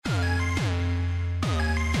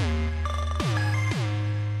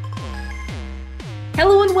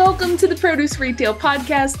Welcome to the Produce Retail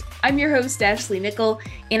Podcast. I'm your host, Ashley Nickel,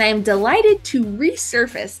 and I'm delighted to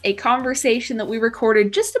resurface a conversation that we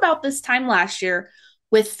recorded just about this time last year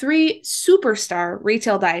with 3 superstar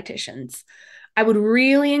retail dietitians. I would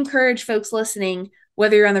really encourage folks listening,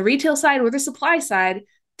 whether you're on the retail side or the supply side,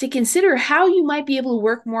 to consider how you might be able to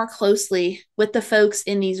work more closely with the folks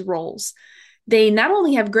in these roles. They not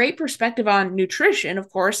only have great perspective on nutrition, of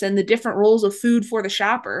course, and the different roles of food for the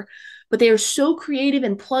shopper, but they are so creative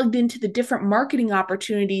and plugged into the different marketing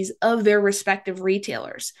opportunities of their respective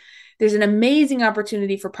retailers. There's an amazing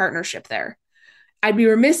opportunity for partnership there. I'd be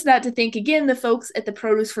remiss not to thank again the folks at the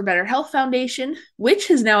Produce for Better Health Foundation, which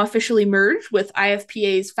has now officially merged with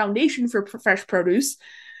IFPA's Foundation for Fresh Produce,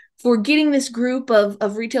 for getting this group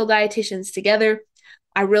of retail dietitians together.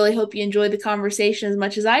 I really hope you enjoyed the conversation as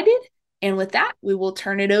much as I did. And with that, we will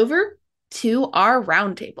turn it over to our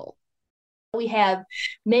roundtable. We have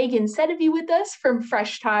Megan Sedevy with us from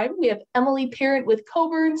Fresh Thyme. We have Emily Parent with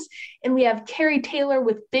Coborn's, and we have Carrie Taylor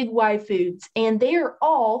with Big Y Foods. And they are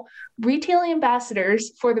all retail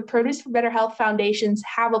ambassadors for the Produce for Better Health Foundation's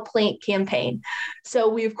Have a Plant campaign. So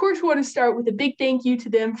we, of course, want to start with a big thank you to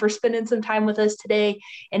them for spending some time with us today,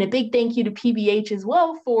 and a big thank you to PBH as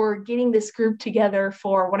well for getting this group together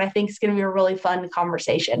for what I think is going to be a really fun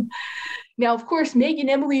conversation. Now, of course, Megan,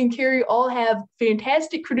 Emily, and Carrie all have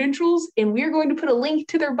fantastic credentials, and we're going to put a link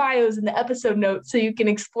to their bios in the episode notes so you can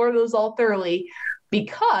explore those all thoroughly,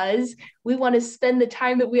 because we want to spend the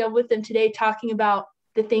time that we have with them today talking about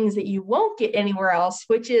the things that you won't get anywhere else,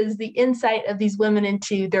 which is the insight of these women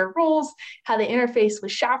into their roles, how they interface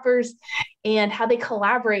with shoppers, and how they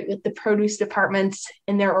collaborate with the produce departments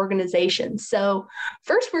in their organizations. So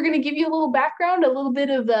first, we're going to give you a little background, a little bit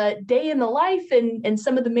of a day in the life and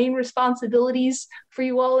some of the main responsibilities for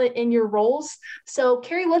you all in your roles. So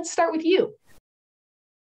Carrie, let's start with you.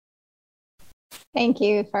 Thank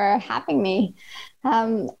you for having me.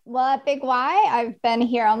 Well, at Big Y, I've been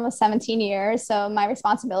here almost 17 years, so my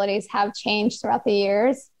responsibilities have changed throughout the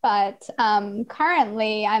years. But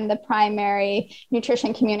currently, I'm the primary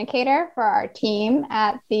nutrition communicator for our team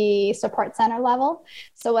at the support center level.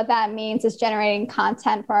 So what that means is generating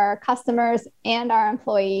content for our customers and our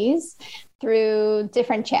employees through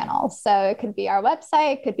different channels. So it could be our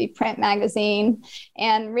website, it could be print magazine,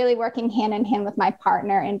 and really working hand in hand with my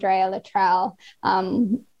partner, Andrea Luttrell,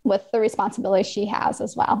 with the responsibility she has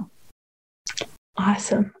as well.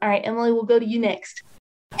 Awesome. All right, Emily, we'll go to you next.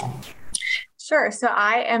 Sure. So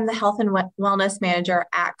I am the health and wellness manager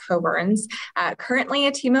at Coborn's. Currently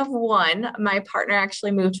a team of 1. My partner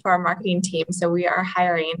actually moved to our marketing team, so we are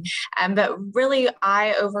hiring. But really,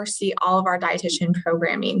 I oversee all of our dietitian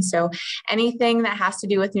programming. So anything that has to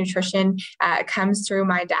do with nutrition comes through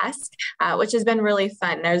my desk, which has been really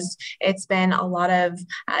fun. It's been a lot of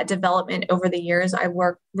development over the years. I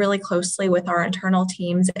work really closely with our internal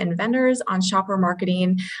teams and vendors on shopper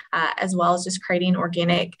marketing, as well as just creating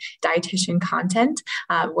organic dietitian content,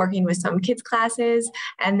 working with some kids classes,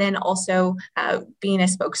 and then also being a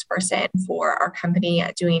spokesperson for our company,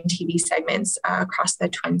 doing TV segments across the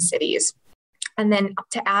Twin Cities. And then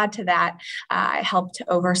to add to that, I help to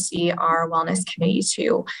oversee our wellness committee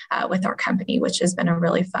too with our company, which has been a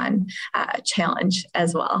really fun challenge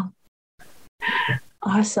as well.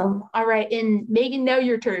 Awesome. All right. And Megan, now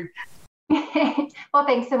your turn. Well,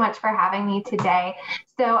 thanks so much for having me today.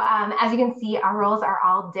 So as you can see, our roles are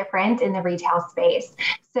all different in the retail space.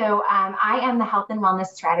 So I am the health and wellness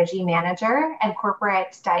strategy manager and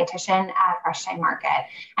corporate dietitian at Fresh Thyme Market.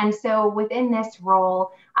 And so within this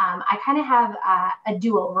role, I kind of have a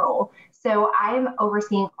dual role. So I'm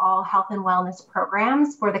overseeing all health and wellness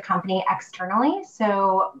programs for the company externally.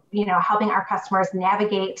 So, helping our customers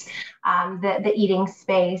navigate the eating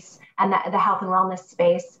space and the health and wellness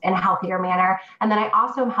space in a healthier manner. And then I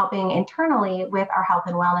also am helping internally with our health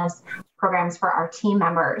and wellness programs for our team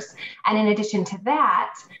members. And in addition to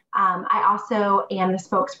that, I also am the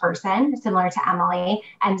spokesperson, similar to Emily.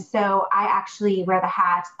 And so I actually wear the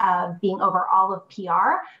hat of being over all of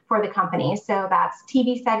PR for the company. So that's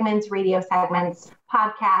TV segments, radio segments,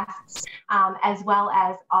 podcasts, as well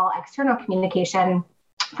as all external communication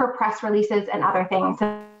for press releases and other things.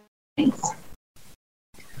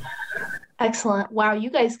 Excellent. Wow, you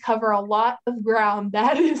guys cover a lot of ground.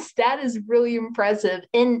 That is really impressive.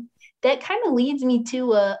 And that kind of leads me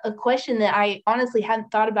to a question that I honestly hadn't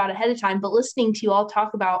thought about ahead of time, but listening to you all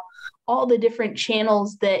talk about all the different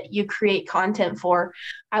channels that you create content for,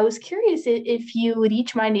 I was curious if you would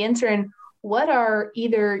each mind answering what are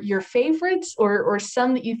either your favorites or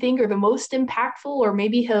some that you think are the most impactful or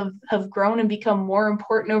maybe have grown and become more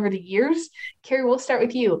important over the years? Carrie, we'll start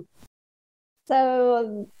with you.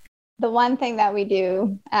 So the one thing that we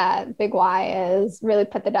do at Big Y is really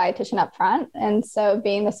put the dietitian up front. And so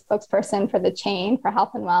being the spokesperson for the chain for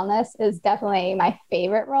health and wellness is definitely my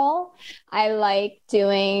favorite role. I like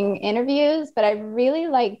doing interviews, but I really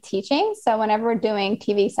like teaching. So whenever we're doing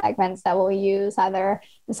TV segments that we'll use either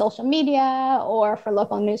in social media or for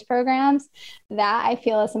local news programs, that I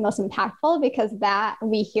feel is the most impactful, because that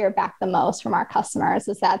we hear back the most from our customers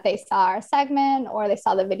is that they saw our segment or they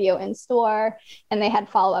saw the video in store and they had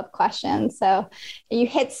follow-up questions. So you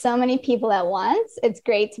hit so many people at once. It's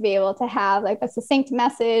great to be able to have like a succinct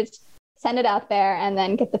message, send it out there, and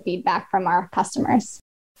then get the feedback from our customers.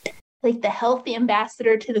 Like the healthy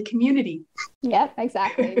ambassador to the community. Yep,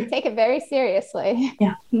 exactly. We take it very seriously.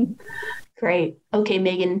 Yeah. Great. Okay,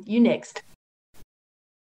 Megan, you next.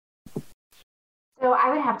 So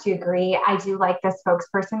I would have to agree. I do like the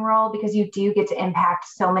spokesperson role because you do get to impact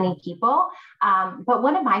so many people. But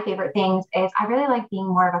one of my favorite things is I really like being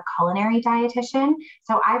more of a culinary dietitian.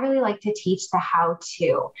 So I really like to teach the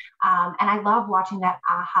how-to. And I love watching that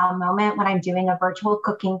aha moment when I'm doing a virtual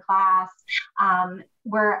cooking class,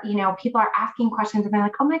 where, people are asking questions and they're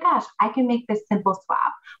like, oh my gosh, I can make this simple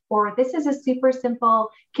swap. Or this is a super simple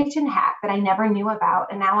kitchen hack that I never knew about.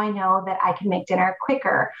 And now I know that I can make dinner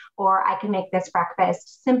quicker, or I can make this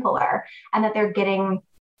breakfast simpler, and that they're getting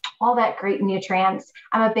all that great nutrients.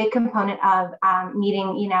 I'm a big component of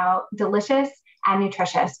meeting, delicious and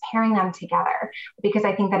nutritious, pairing them together, because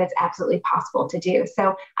I think that it's absolutely possible to do.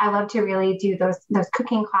 So I love to really do those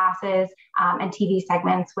cooking classes and TV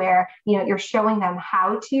segments where, you're showing them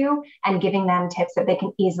how to and giving them tips that they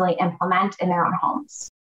can easily implement in their own homes.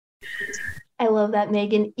 I love that,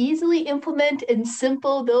 Megan. Easily implement and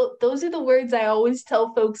simple. Those are the words I always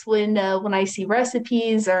tell folks when I see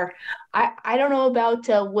recipes, or I don't know about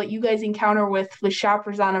what you guys encounter with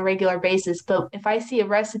shoppers on a regular basis, but if I see a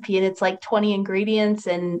recipe and it's like 20 ingredients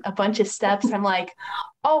and a bunch of steps, I'm like,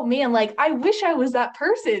 oh man, like I wish I was that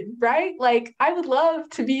person, right? Like I would love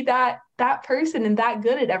to be that person and that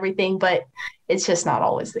good at everything, but it's just not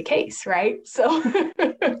always the case, right? So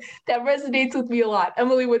that resonates with me a lot.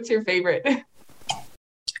 Emily, what's your favorite?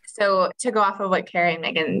 So to go off of what Carrie and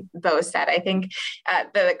Megan both said, I think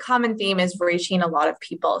the common theme is reaching a lot of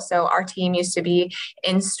people. So our team used to be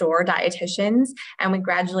in-store dietitians, and we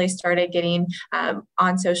gradually started getting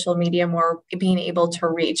on social media more, being able to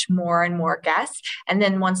reach more and more guests. And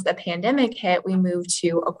then once the pandemic hit, we moved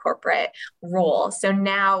to a corporate role. So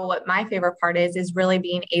now what my favorite part is really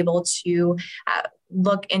being able to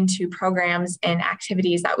look into programs and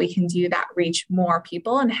activities that we can do that reach more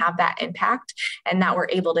people and have that impact, and that we're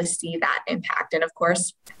able to see that impact. And of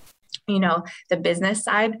course, the business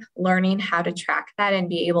side, learning how to track that and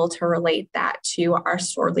be able to relate that to our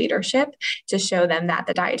store leadership to show them that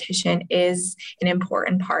the dietitian is an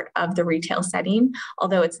important part of the retail setting.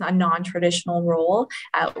 Although it's not a non-traditional role,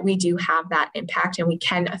 we do have that impact and we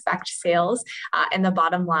can affect sales and the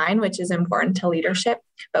bottom line, which is important to leadership.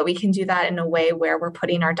 But we can do that in a way where we're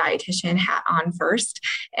putting our dietitian hat on first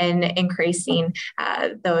and increasing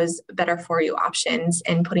those better for you options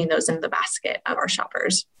and putting those in the basket of our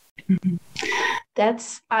shoppers. Mm-hmm.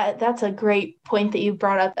 That's a great point that you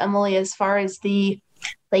brought up, Emily, as far as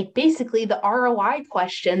basically the ROI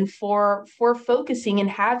question for focusing and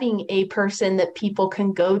having a person that people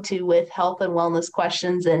can go to with health and wellness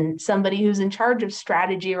questions, and somebody who's in charge of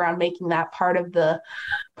strategy around making that part of the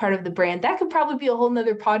brand. That could probably be a whole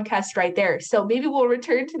nother podcast right there. So maybe we'll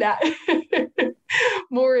return to that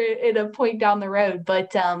more at a point down the road.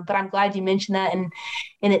 But I'm glad you mentioned that. And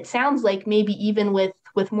it sounds like maybe even with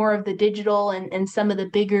more of the digital and some of the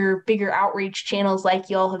bigger outreach channels like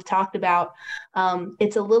you all have talked about,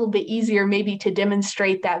 it's a little bit easier maybe to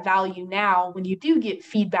demonstrate that value now when you do get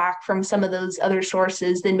feedback from some of those other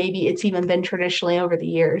sources than maybe it's even been traditionally over the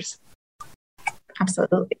years.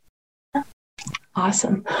 Absolutely.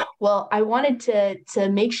 Awesome. Well, I wanted to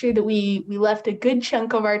make sure that we left a good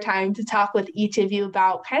chunk of our time to talk with each of you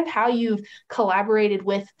about kind of how you've collaborated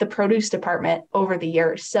with the produce department over the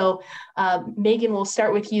years. So, Megan, we'll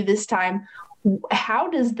start with you this time. How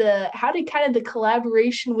did kind of the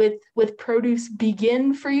collaboration with produce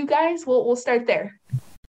begin for you guys? We'll start there.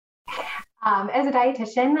 As a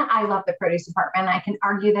dietitian, I love the produce department. I can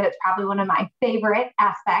argue that it's probably one of my favorite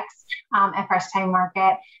aspects at Fresh Thyme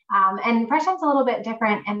Market. And Fresh Thyme's a little bit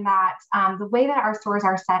different in that the way that our stores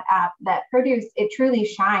are set up, that produce, it truly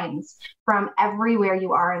shines from everywhere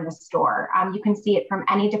you are in the store. You can see it from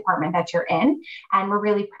any department that you're in, and we're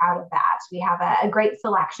really proud of that. We have a great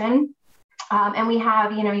selection And we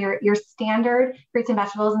have, your standard fruits and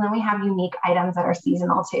vegetables, and then we have unique items that are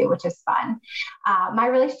seasonal too, which is fun. My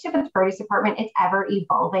relationship with the produce department is ever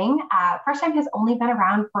evolving. Fresh Thyme has only been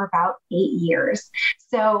around for about 8 years.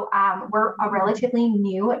 So we're a relatively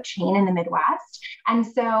new chain in the Midwest. And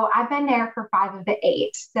so I've been there for 5 of the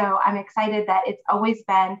 8. So I'm excited that it's always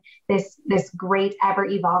been this great, ever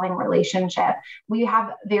evolving relationship. We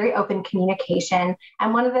have very open communication.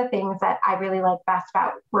 And one of the things that I really like best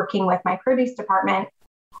about working with my produce department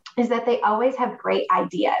is that they always have great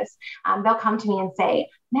ideas. They'll come to me and say,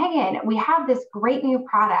 Megan, we have this great new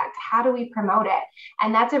product. How do we promote it?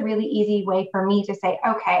 And that's a really easy way for me to say,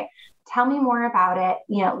 okay, tell me more about it.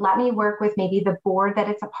 Let me work with maybe the board that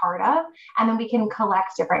it's a part of, and then we can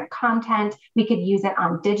collect different content. We could use it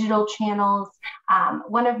on digital channels.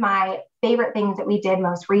 One of my favorite things that we did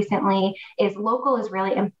most recently is local is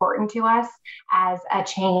really important to us as a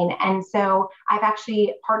chain. And so I've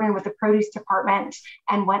actually partnered with the produce department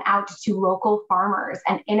and went out to local farmers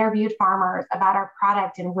and interviewed farmers about our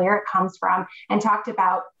product and where it comes from, and talked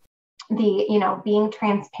about being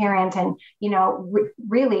transparent and,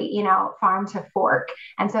 really, farm to fork.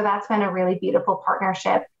 And so that's been a really beautiful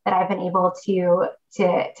partnership that I've been able to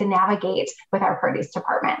navigate with our produce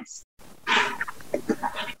departments.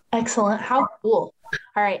 Excellent. How cool.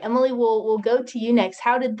 All right, Emily, we'll go to you next.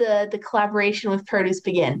 How did the collaboration with produce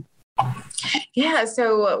begin? Yeah.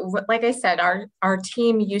 So like I said, our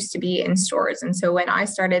team used to be in stores. And so when I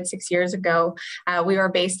started 6 years ago, we were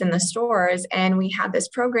based in the stores, and we had this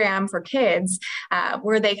program for kids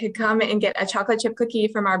where they could come and get a chocolate chip cookie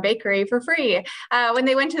from our bakery for free when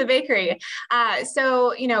they went to the bakery.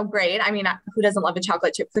 So, great. I mean, who doesn't love a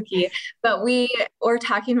chocolate chip cookie? But we were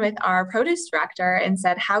talking with our produce director and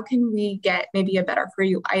said, how can we get maybe a better for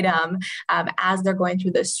you item as they're going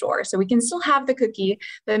through the store? So we can still have the cookie,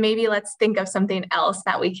 but maybe let's think of something else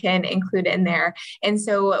that we can include in there. And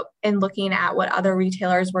so in looking at what other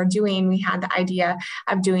retailers were doing, we had the idea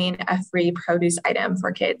of doing a free produce item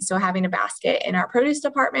for kids. So having a basket in our produce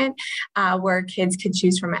department where kids could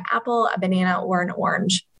choose from an apple, a banana, or an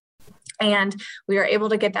orange. And we were able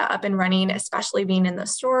to get that up and running, especially being in the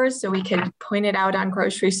stores, so we could point it out on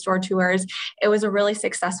grocery store tours. It was a really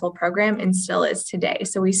successful program and still is today.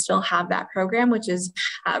 So we still have that program, which is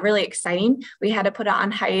really exciting. We had to put it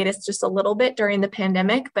on hiatus just a little bit during the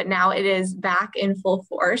pandemic, but now it is back in full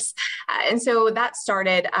force. And so that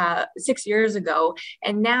started 6 years ago.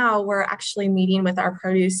 And now we're actually meeting with our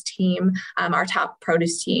produce team, our top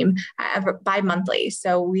produce team, bi-monthly.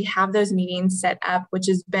 So we have those meetings set up, which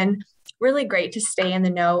has been really great to stay in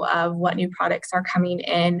the know of what new products are coming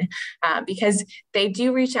in because they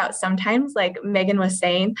do reach out sometimes, like Megan was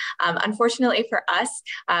saying. Unfortunately for us,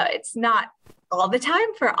 it's not all the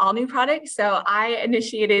time for all new products. So I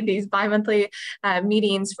initiated these bi-monthly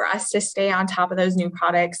meetings for us to stay on top of those new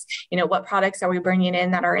products. What products are we bringing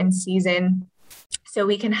in that are in season? So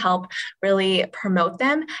we can help really promote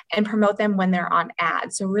them and promote them when they're on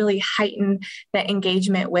ads. So really heighten the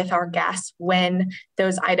engagement with our guests when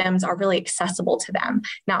those items are really accessible to them.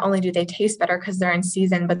 Not only do they taste better because they're in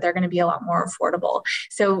season, but they're going to be a lot more affordable.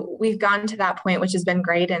 So we've gotten to that point, which has been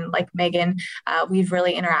great. And like Megan, we've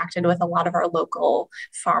really interacted with a lot of our local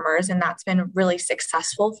farmers, and that's been really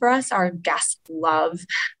successful for us. Our guests love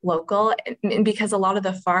local, and because a lot of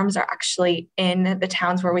the farms are actually in the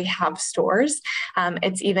towns where we have stores.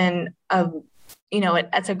 It's even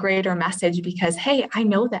it's a greater message because, hey, I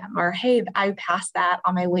know them, or hey, I passed that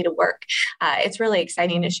on my way to work. It's really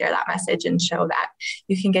exciting to share that message and show that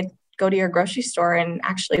you can go to your grocery store and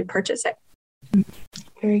actually purchase it.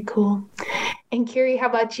 Very cool. And Carrie, how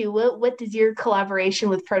about you? What does your collaboration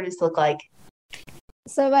with produce look like?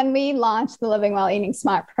 So when we launched the Living Well Eating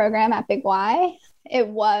Smart program at Big Y, it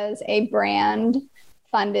was a brand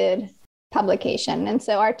funded publication. And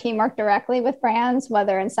so our team worked directly with brands,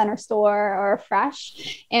 whether in center store or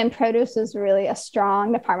fresh. And produce is really a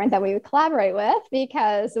strong department that we would collaborate with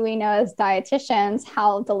because we know as dietitians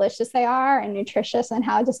how delicious they are and nutritious and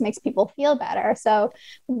how it just makes people feel better. So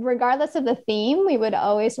regardless of the theme, we would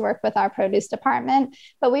always work with our produce department,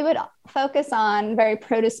 but we would focus on very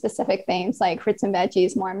produce specific themes like fruits and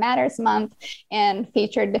veggies more matters month, and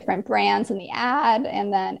feature different brands in the ad,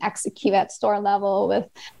 and then execute at store level with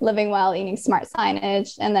Living Well Eating Smart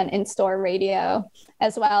signage, and then in-store radio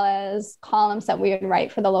as well as columns that we would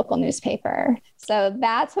write for the local newspaper. So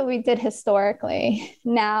that's what we did historically.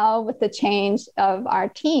 Now, with the change of our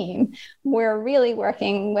team, we're really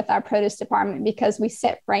working with our produce department because we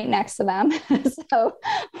sit right next to them. So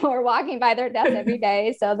we're walking by their desk every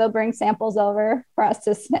day. So they'll bring samples over for us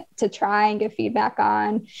to try and give feedback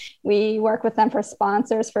on. We work with them for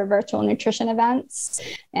sponsors for virtual nutrition events.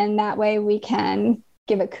 And that way we can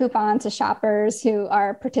give a coupon to shoppers who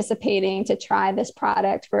are participating to try this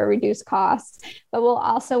product for a reduced cost. But we'll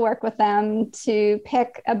also work with them to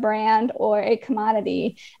pick a brand or a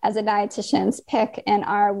commodity as a dietitian's pick in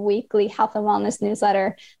our weekly health and wellness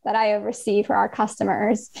newsletter that I oversee for our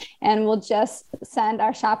customers. And we'll just send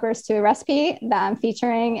our shoppers to a recipe that I'm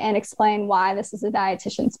featuring and explain why this is a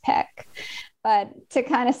dietitian's pick. But to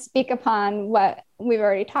kind of speak upon what we've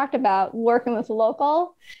already talked about, working with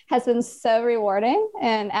local has been so rewarding.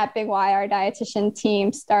 And at Big Y, our dietitian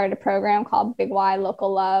team started a program called Big Y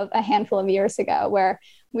Local Love a handful of years ago, where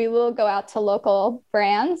we will go out to local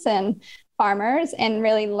brands and farmers and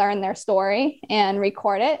really learn their story and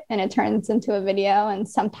record it. And it turns into a video. And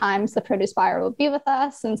sometimes the produce buyer will be with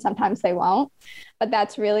us and sometimes they won't. But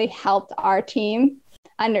that's really helped our team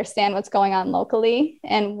understand what's going on locally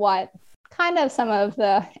and what kind of some of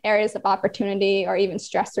the areas of opportunity or even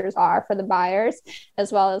stressors are for the buyers, as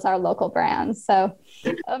well as our local brands. So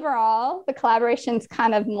overall, the collaboration's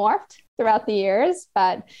kind of morphed throughout the years,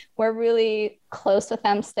 but we're really close with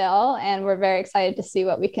them still. And we're very excited to see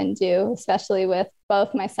what we can do, especially with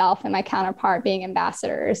both myself and my counterpart being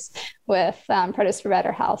ambassadors with Produce for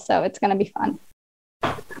Better Health. So it's going to be fun.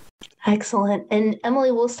 Excellent. And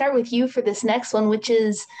Emily, we'll start with you for this next one, which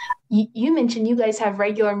is, you mentioned you guys have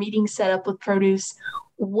regular meetings set up with produce.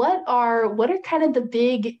 What are kind of the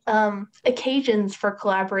big occasions for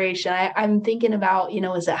collaboration? I'm thinking about,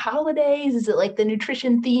 is it holidays? Is it like the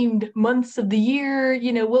nutrition themed months of the year?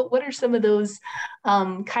 What are some of those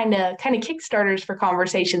kind of kickstarters for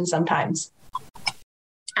conversation sometimes?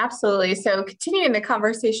 Absolutely. So continuing the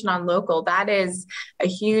conversation on local, that is a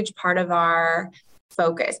huge part of our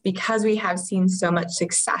focus because we have seen so much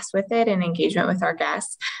success with it and engagement with our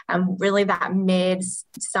guests. Really that mid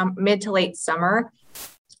to late summer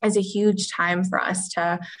is a huge time for us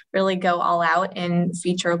to really go all out and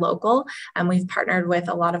feature local. And we've partnered with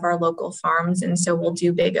a lot of our local farms. And so we'll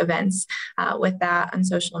do big events with that on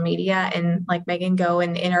social media and like Megan, go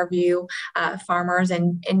and interview farmers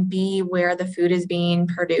and be where the food is being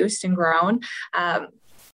produced and grown.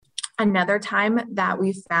 Another time that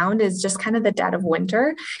we found is just kind of the dead of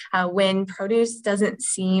winter when produce doesn't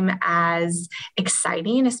seem as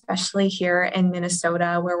exciting, especially here in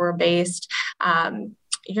Minnesota where we're based.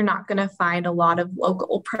 You're not going to find a lot of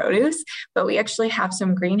local produce, but we actually have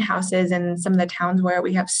some greenhouses in some of the towns where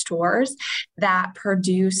we have stores that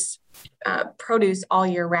produce produce all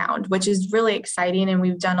year round, which is really exciting. And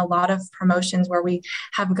we've done a lot of promotions where we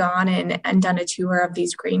have gone and done a tour of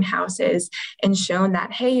these greenhouses and shown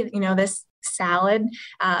that, hey, this salad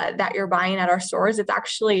that you're buying at our stores, it's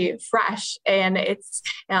actually fresh and it's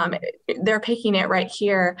they're picking it right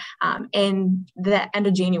here in the end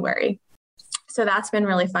of January. So that's been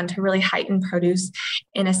really fun to really heighten produce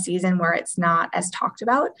in a season where it's not as talked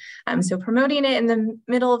about. So promoting it in the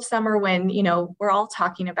middle of summer when, we're all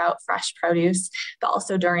talking about fresh produce, but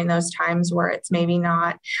also during those times where it's maybe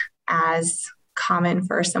not as common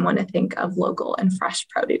for someone to think of local and fresh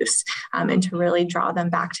produce and to really draw them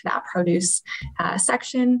back to that produce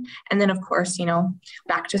section. And then, of course,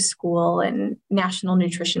 back to school and National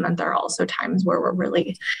Nutrition Month are also times where we're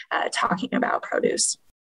really talking about produce.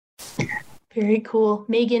 Very cool.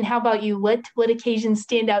 Megan, how about you? What occasions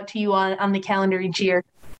stand out to you on the calendar each year?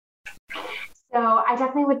 So I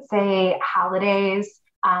definitely would say holidays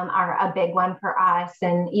are a big one for us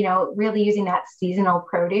and, really using that seasonal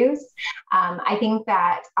produce. I think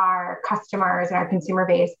that our customers and our consumer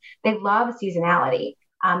base, they love seasonality.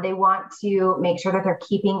 They want to make sure that they're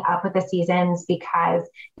keeping up with the seasons because,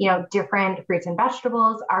 different fruits and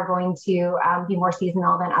vegetables are going to be more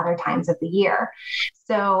seasonal than other times of the year.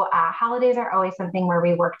 So holidays are always something where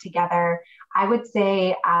we work together. I would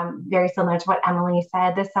say very similar to what Emily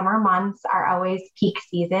said, the summer months are always peak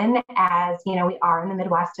season as, we are in the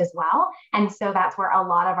Midwest as well. And so that's where a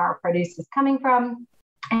lot of our produce is coming from.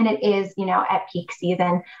 And it is, at peak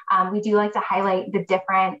season. We do like to highlight the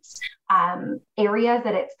different areas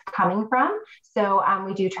that it's coming from. So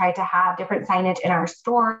we do try to have different signage in our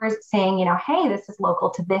stores saying, hey, this is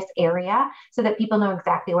local to this area so that people know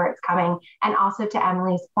exactly where it's coming. And also to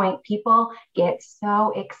Emily's point, people get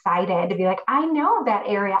so excited to be like, I know that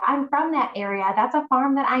area. I'm from that area. That's a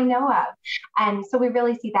farm that I know of. And so we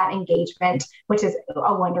really see that engagement, which is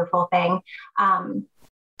a wonderful thing.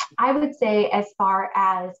 I would say as far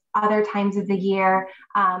as other times of the year,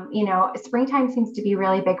 springtime seems to be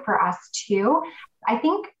really big for us too. I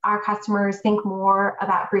think our customers think more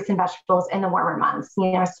about fruits and vegetables in the warmer months,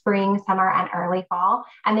 spring, summer, and early fall.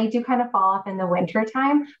 And they do kind of fall off in the winter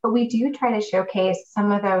time, but we do try to showcase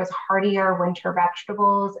some of those hardier winter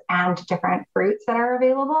vegetables and different fruits that are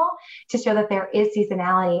available to show that there is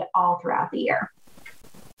seasonality all throughout the year.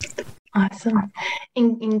 Awesome.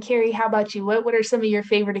 And Carrie, how about you? What are some of your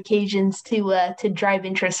favorite occasions to drive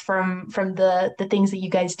interest from the things that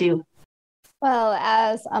you guys do? Well,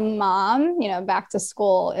 as a mom, back to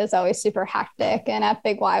school is always super hectic. And at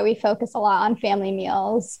Big Y, we focus a lot on family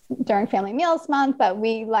meals during Family Meals Month, but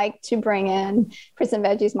we like to bring in Fruits and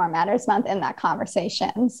Veggies More Matters Month in that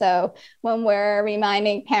conversation. So when we're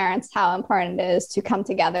reminding parents how important it is to come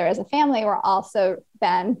together as a family, we're also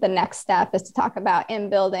then the next step is to talk about in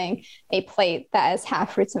building a plate that is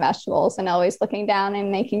half fruits and vegetables and always looking down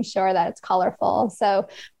and making sure that it's colorful. So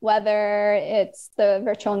whether it's the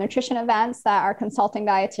virtual nutrition events that our consulting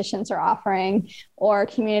dietitians are offering or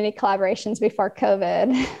community collaborations before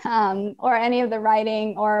COVID, or any of the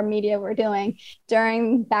writing or media we're doing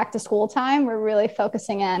during back to school time, we're really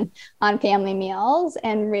focusing in on family meals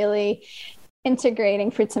and really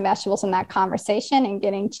integrating fruits and vegetables in that conversation and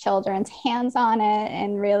getting children's hands on it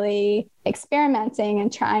and really experimenting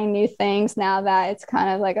and trying new things now that it's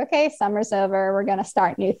kind of like, okay, summer's over. We're going to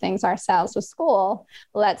start new things ourselves with school.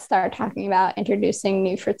 Let's start talking about introducing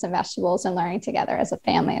new fruits and vegetables and learning together as a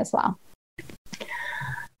family as well.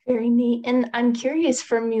 Very neat. And I'm curious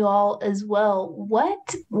from you all as well,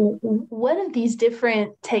 what of these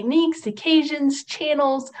different techniques, occasions,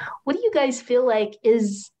 channels, what do you guys feel like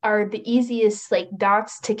are the easiest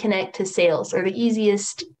dots to connect to sales, or the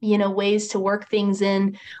easiest, ways to work things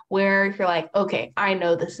in where you're like, okay, I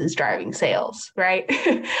know this is driving sales, right?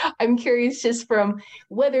 I'm curious just from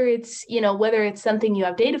whether it's something you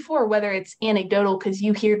have data for or whether it's anecdotal because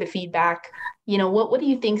you hear the feedback. What do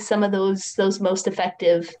you think some of those most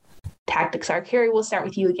effective tactics are? Carrie, we'll start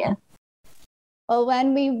with you again. Well,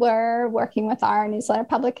 when we were working with our newsletter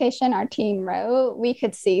publication, our team wrote, we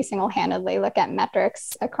could see single-handedly look at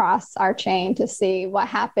metrics across our chain to see what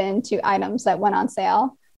happened to items that went on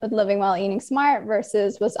sale with Living Well, Eating Smart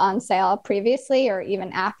versus was on sale previously or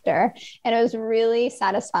even after. And it was really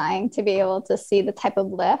satisfying to be able to see the type of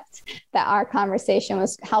lift that our conversation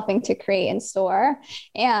was helping to create in store.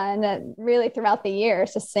 And really throughout the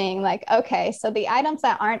years, just seeing okay, so the items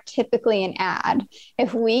that aren't typically an ad,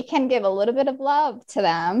 if we can give a little bit of love to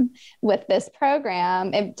them with this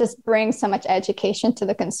program, it just brings so much education to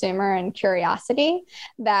the consumer and curiosity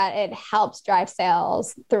that it helps drive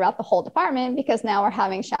sales throughout the whole department, because now we're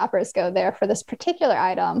having shoppers go there for this particular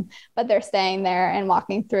item, but they're staying there and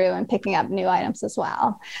walking through and picking up new items as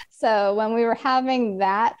well. So when we were having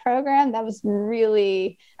that program, that was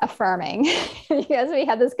really affirming because we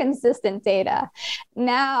had this consistent data.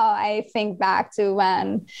 Now I think back to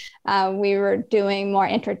when we were doing more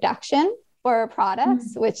introduction for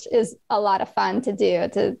products, which is a lot of fun to do,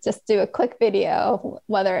 to just do a quick video,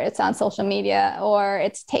 whether it's on social media or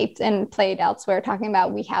it's taped and played elsewhere, talking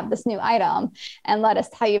about we have this new item and let us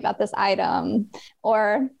tell you about this item,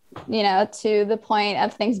 or to the point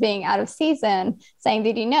of things being out of season, saying,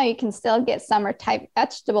 did you know you can still get summer type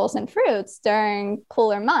vegetables and fruits during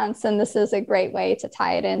cooler months? And this is a great way to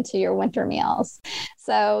tie it into your winter meals.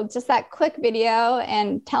 So just that quick video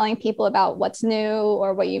and telling people about what's new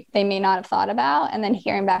or what they may not have thought about, and then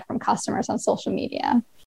hearing back from customers on social media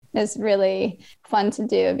is really fun to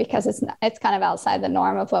do because it's kind of outside the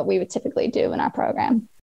norm of what we would typically do in our program.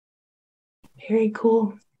 Very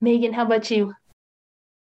cool. Megan, how about you?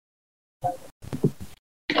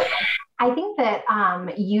 I think that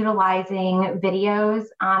utilizing videos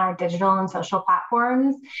on our digital and social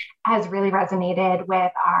platforms has really resonated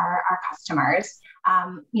with our customers.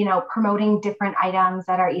 Promoting different items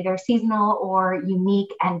that are either seasonal or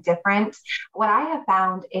unique and different. What I have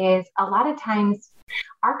found is a lot of times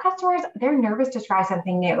our customers, they're nervous to try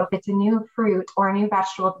something new. If it's a new fruit or a new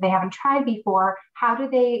vegetable that they haven't tried before, how do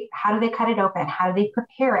they cut it open? How do they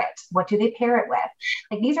prepare it? What do they pair it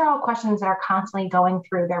with? These are all questions that are constantly going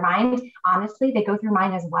through their mind. Honestly, they go through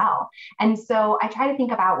mine as well. And so I try to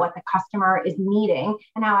think about what the customer is needing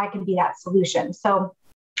and how I can be that solution. So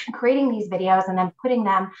creating these videos and then putting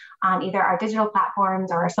them on either our digital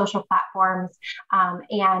platforms or our social platforms,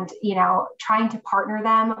 and trying to partner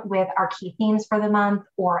them with our key themes for the month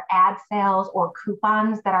or ad sales or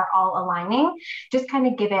coupons that are all aligning, just kind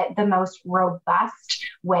of give it the most robust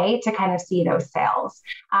way to kind of see those sales.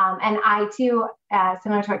 And I too,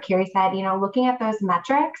 similar to what Carrie said, looking at those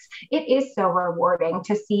metrics, it is so rewarding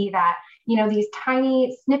to see that these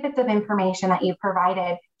tiny snippets of information that you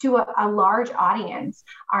provided to a large audience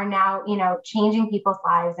are now, changing people's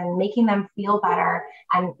lives and making them feel better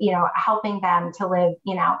and, helping them to live,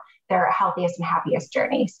 their healthiest and happiest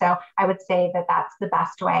journey. So I would say that that's the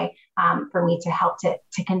best way for me to help to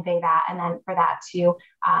convey that. And then for that to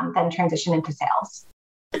then transition into sales.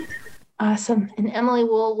 Awesome. And Emily,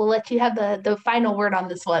 we'll let you have the final word on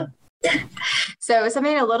this one. So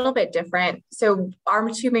something a little bit different. So our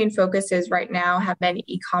two main focuses right now have been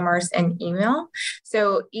e-commerce and email.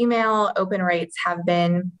 So email open rates have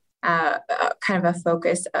been kind of a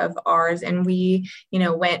focus of ours. And we,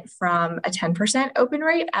 went from a 10% open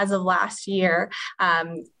rate as of last year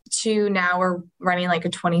to now we're running like a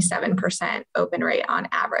 27% open rate on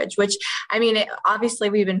average, which obviously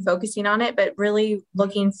we've been focusing on it, but really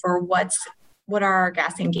looking for what are our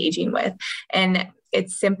guests engaging with. And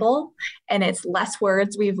it's simple and it's less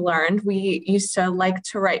words. We've learned. We used to like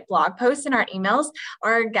to write blog posts in our emails.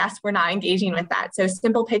 Our guests were not engaging with that. So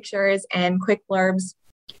simple pictures and quick blurbs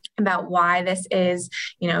about why this is,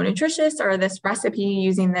 nutritious or this recipe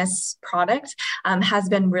using this product has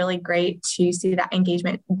been really great to see that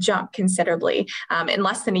engagement jump considerably in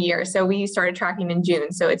less than a year. So we started tracking in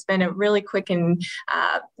June. So it's been a really quick and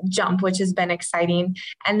jump, which has been exciting.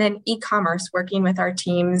 And then e-commerce, working with our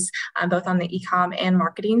teams, both on the e-com and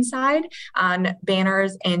marketing side on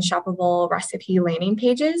banners and shoppable recipe landing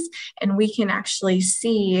pages. And we can actually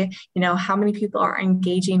see, how many people are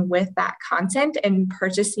engaging with that content and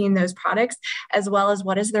purchasing those products, as well as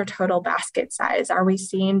what is their total basket size. Are we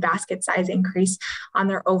seeing basket size increase on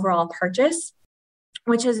their overall purchase?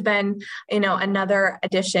 Which has been, another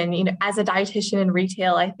addition, as a dietitian in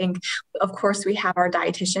retail, I think, of course, we have our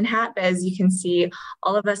dietitian hat, but as you can see,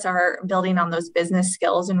 all of us are building on those business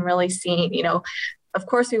skills and really seeing, of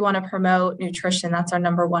course, we want to promote nutrition. That's our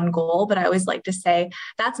number one goal. But I always like to say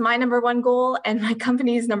that's my number one goal. And my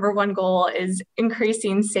company's number one goal is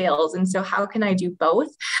increasing sales. And so how can I do both?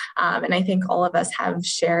 And I think all of us have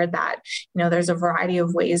shared that, there's a variety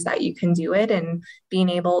of ways that you can do it. And being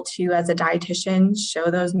able to, as a dietitian, show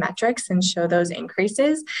those metrics and show those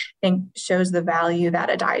increases, I think shows the value that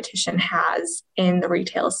a dietitian has in the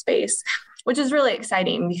retail space, which is really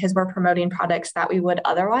exciting because we're promoting products that we would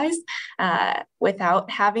otherwise without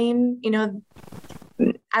having,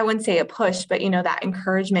 I wouldn't say a push, but, that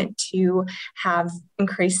encouragement to have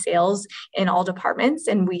increased sales in all departments.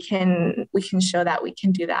 And we can show that we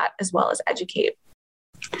can do that as well as educate.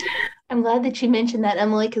 I'm glad that you mentioned that,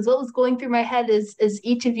 Emily, because what was going through my head as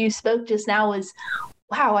each of you spoke just now was,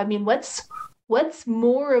 wow, what's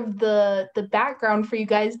more of the background for you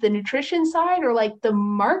guys, the nutrition side or like the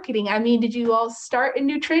marketing? Did you all start in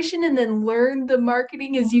nutrition and then learn the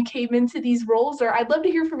marketing as you came into these roles? Or I'd love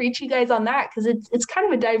to hear from each of you guys on that, because it's kind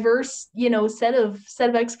of a diverse, set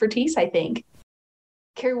of expertise, I think.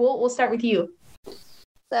 Carrie, we'll start with you.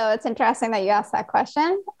 So it's interesting that you asked that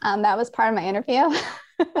question. That was part of my interview.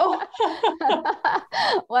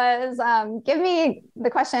 Give me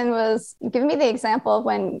the example of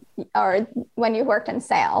when you worked in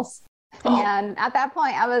sales. Oh. And at that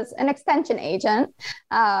point, I was an extension agent,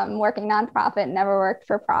 working nonprofit, never worked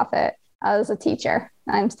for profit. I was a teacher.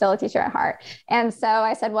 I'm still a teacher at heart. And so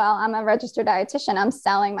I said, well, I'm a registered dietitian. I'm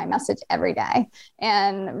selling my message every day.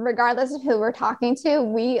 And regardless of who we're talking to,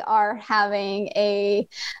 we are having a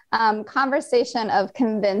conversation of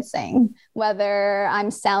convincing, whether I'm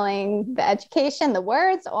selling the education, the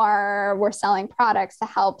words, or we're selling products to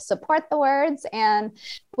help support the words. And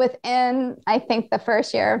within, I think, the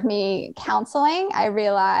first year of me counseling, I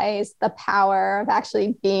realized the power of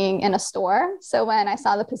actually being in a store. So when I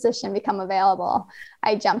saw the position become available,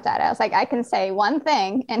 I jumped at it. I was like, I can say one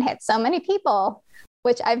thing and hit so many people,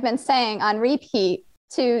 which I've been saying on repeat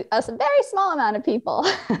to a very small amount of people.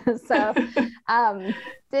 So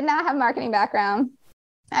did not have marketing background.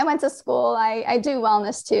 I went to school. I do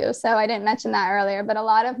wellness too. So I didn't mention that earlier, but a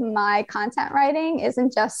lot of my content writing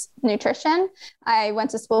isn't just nutrition. I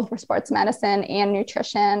went to school for sports medicine and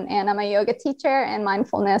nutrition, and I'm a yoga teacher and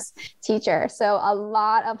mindfulness teacher. So a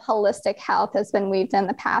lot of holistic health has been weaved in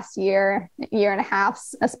the past year and a half,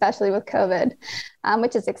 especially with COVID,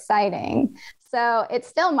 which is exciting. So it's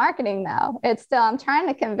still marketing though. I'm trying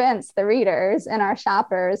to convince the readers and our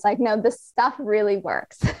shoppers, like, no, this stuff really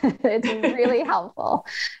works. It's really helpful.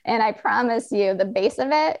 And I promise you the base of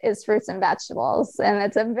it is fruits and vegetables. And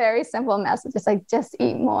it's a very simple message. It's like, just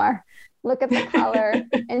eat more, look at the color,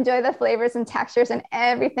 enjoy the flavors and textures, and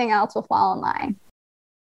everything else will fall in line.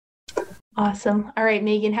 Awesome. All right,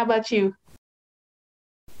 Megan, how about you?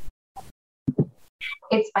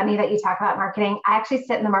 It's funny that you talk about marketing. I actually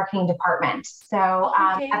sit in the marketing department. So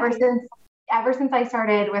ever since ever since I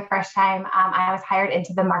started with Fresh Thyme, I was hired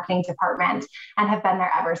into the marketing department and have been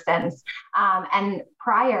there ever since. And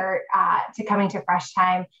prior to coming to Fresh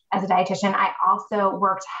Thyme as a dietitian, I also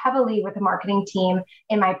worked heavily with the marketing team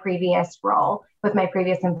in my previous role with my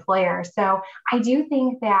previous employer. So I do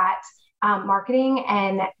think that marketing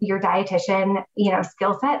and your dietitian,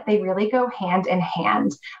 skill set, they really go hand in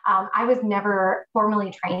hand. I was never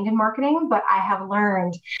formally trained in marketing, but I have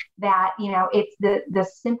learned that, it's the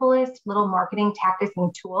simplest little marketing tactics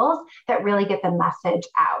and tools that really get the message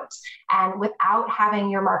out. And without having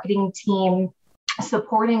your marketing team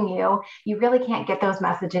supporting you, you really can't get those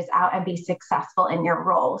messages out and be successful in your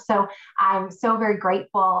role. So I'm so very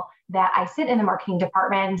grateful that I sit in the marketing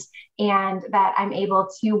department and that I'm able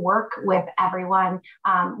to work with everyone.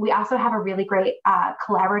 We also have a really great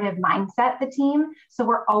collaborative mindset, the team. So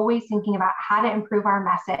we're always thinking about how to improve our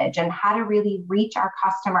message and how to really reach our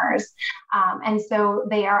customers. And so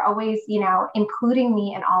they are always, including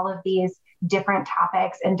me in all of these different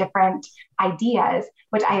topics and different ideas,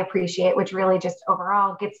 which I appreciate, which really just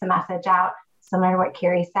overall gets the message out. Similar to what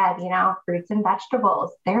Carrie said, fruits and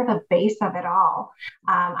vegetables, they're the base of it all.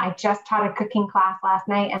 I just taught a cooking class last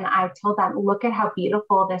night and I told them, look at how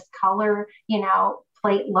beautiful this color,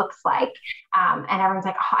 plate looks like. And everyone's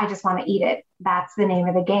like, oh, I just want to eat it. That's the name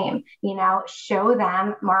of the game. Show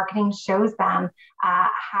them, marketing shows them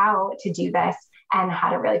how to do this and how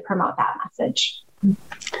to really promote that message.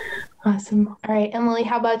 Awesome. All right, Emily,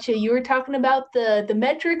 how about you? You were talking about the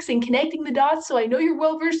metrics and connecting the dots. So I know you're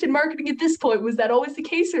well-versed in marketing at this point. Was that always the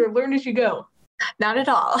case or learn as you go? Not at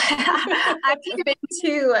all. I came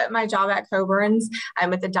into my job at Coborn's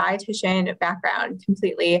with a dietitian background,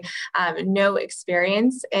 completely no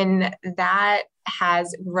experience, and that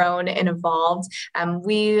has grown and evolved.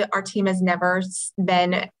 Our team has never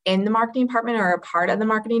been in the marketing department or a part of the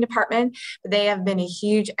marketing department, but they have been a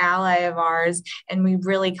huge ally of ours, and we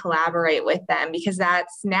really collaborate with them because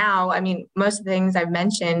that's now, most of the things I've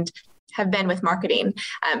mentioned have been with marketing.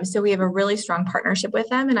 So we have a really strong partnership with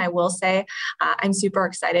them. And I will say, I'm super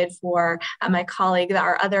excited for my colleague,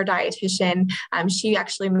 our other dietitian. She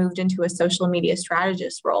actually moved into a social media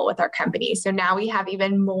strategist role with our company. So now we have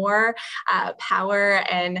even more power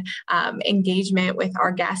and engagement with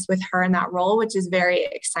our guests with her in that role, which is very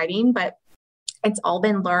exciting. But it's all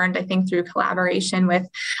been learned, I think, through collaboration with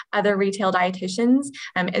other retail dietitians.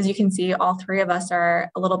 As you can see, all three of us are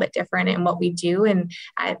a little bit different in what we do. And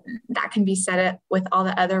that can be said with all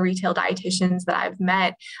the other retail dietitians that I've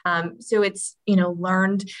met. So it's,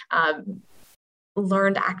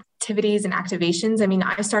 learned activities and activations.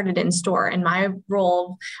 I started in store. In my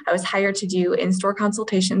role, I was hired to do in-store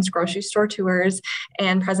consultations, grocery store tours,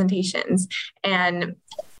 and presentations. And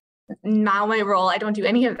now my role, I don't do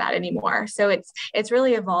any of that anymore. So it's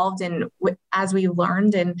really evolved, and as we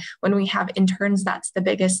learned, and when we have interns, that's the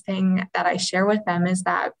biggest thing that I share with them is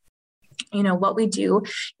that, what we do,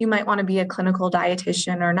 you might want to be a clinical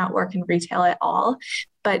dietitian or not work in retail at all,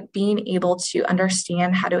 but being able to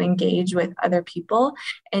understand how to engage with other people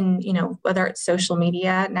and, whether it's social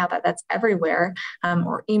media, now that that's everywhere,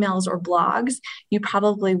 or emails or blogs, you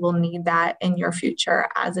probably will need that in your future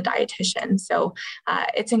as a dietitian. So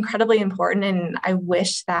it's incredibly important. And I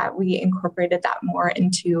wish that we incorporated that more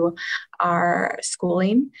into our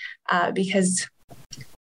schooling because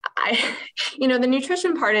the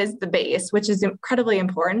nutrition part is the base, which is incredibly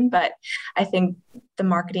important, but I think the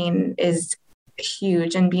marketing is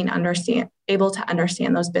huge and being able to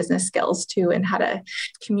understand those business skills too, and how to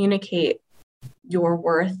communicate your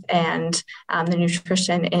worth and the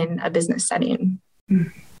nutrition in a business setting.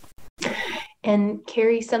 And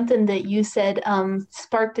Carrie, something that you said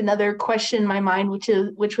sparked another question in my mind,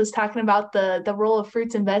 which was talking about the role of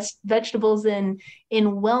fruits and vegetables in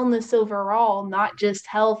wellness overall, not just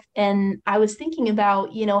health. And I was thinking about,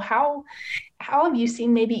 how have you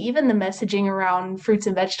seen maybe even the messaging around fruits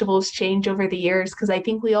and vegetables change over the years? Because I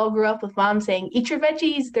think we all grew up with mom saying, eat your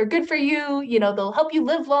veggies, they're good for you, they'll help you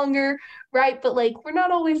live longer, right? But we're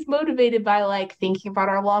not always motivated by thinking about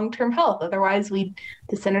our long-term health. Otherwise, the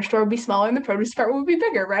center store would be smaller and the produce department would be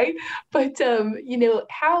bigger, right? But,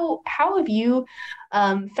 how have you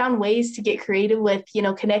found ways to get creative with,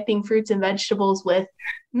 connecting fruits and vegetables with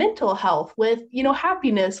mental health, with,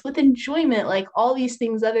 happiness, with enjoyment, all these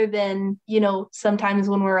things other than, sometimes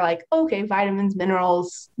when we're okay, vitamins,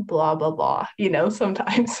 minerals, blah, blah, blah,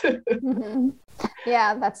 sometimes. Mm-hmm.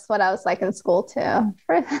 Yeah, that's what I was like in school too.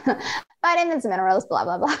 vitamins, minerals, blah,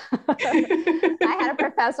 blah, blah. I had a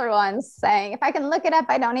professor once saying, if I can look it up,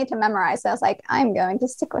 I don't need to memorize. So I was like, I'm going to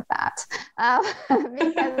stick with that.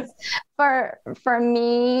 Because for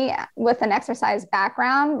me, with an exercise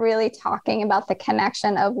background, really talking about the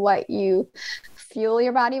connection of what you fuel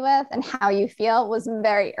your body with and how you feel was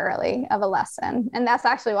very early of a lesson. And that's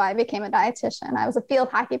actually why I became a dietitian. I was a field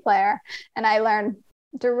hockey player, and I learned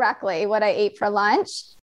directly what I ate for lunch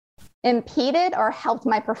impeded or helped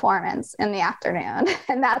my performance in the afternoon.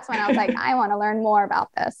 And that's when I was like, I want to learn more about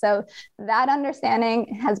this. So that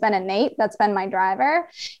understanding has been innate. That's been my driver.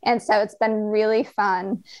 And so it's been really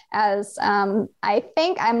fun, as I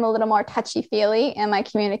think I'm a little more touchy-feely in my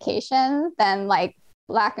communication than like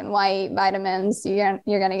black and white vitamins, you're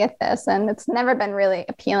going to get this. And it's never been really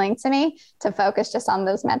appealing to me to focus just on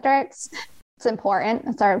those metrics. It's important.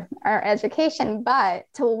 It's our education, but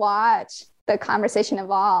to watch the conversation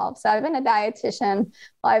evolve. So I've been a dietitian.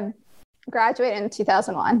 Well, I've graduated in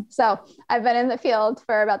 2001. So I've been in the field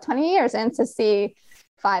for about 20 years, and to see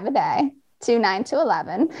 5 a day to 9 to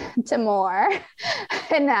 11 to more.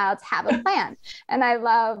 And now it's have a plan. And I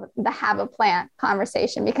love the have a plan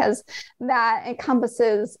conversation, because that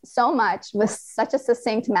encompasses so much with such a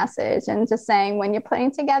succinct message, and just saying, when you're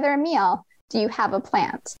putting together a meal, do you have a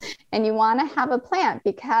plan? And you want to have a plan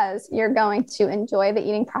because you're going to enjoy the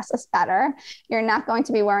eating process better. You're not going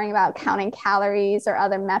to be worrying about counting calories or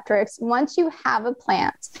other metrics. Once you have a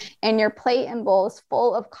plan and your plate and bowl is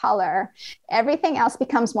full of color, everything else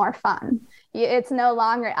becomes more fun. It's no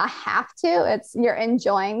longer a have to, it's you're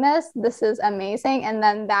enjoying this. This is amazing. And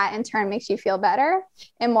then that in turn makes you feel better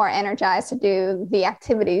and more energized to do the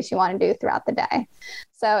activities you want to do throughout the day.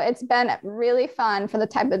 So it's been really fun for the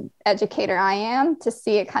type of educator I am to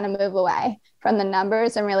see it kind of move away from the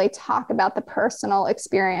numbers and really talk about the personal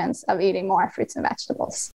experience of eating more fruits and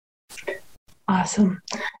vegetables. Awesome.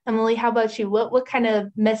 Emily, how about you? What kind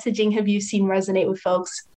of messaging have you seen resonate with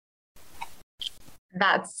folks?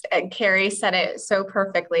 That's Carrie said it so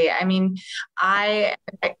perfectly. I mean, I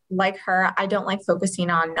like her. I don't like focusing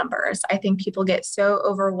on numbers. I think people get so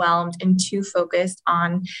overwhelmed and too focused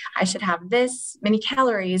on, I should have this many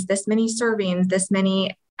calories, this many servings, this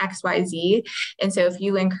many XYZ. And so if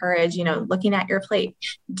you encourage, looking at your plate,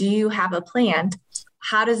 do you have a plan?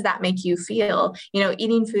 How does that make you feel?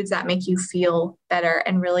 Eating foods that make you feel better.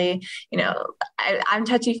 And really, I'm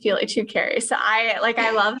touchy-feely too, Carrie. So I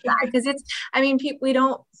love that, because we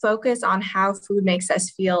don't focus on how food makes us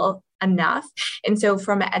feel enough. And so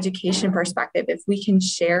from an education perspective, if we can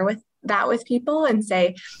share with people and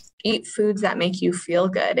say, eat foods that make you feel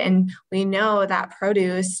good. And we know that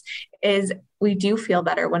we do feel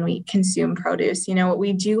better when we consume produce.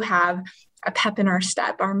 We do have a pep in our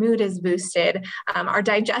step, our mood is boosted, our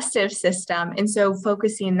digestive system. And so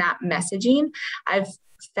focusing that messaging, I've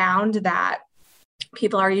found that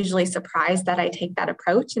people are usually surprised that I take that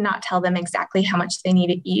approach and not tell them exactly how much they need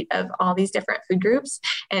to eat of all these different food groups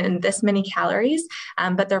and this many calories,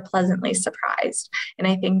 but they're pleasantly surprised. And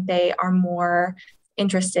I think they are more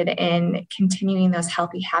interested in continuing those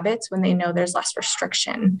healthy habits when they know there's less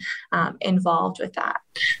restriction involved with that.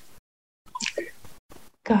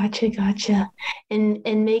 Gotcha. And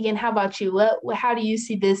Megan, how about you? How do you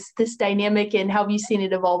see this dynamic, and how have you seen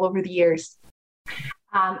it evolve over the years?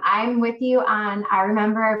 I'm with you on, I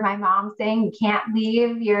remember my mom saying, you can't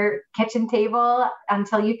leave your kitchen table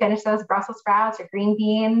until you finish those Brussels sprouts or green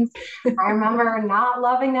beans. I remember not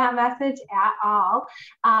loving that message at all.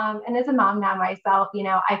 And as a mom now myself,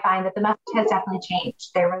 I find that the message has definitely changed.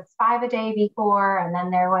 There was 5 a day before, and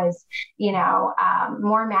then there was,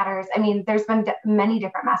 more matters. I mean, there's been many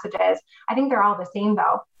different messages. I think they're all the same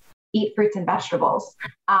though. Eat fruits and vegetables.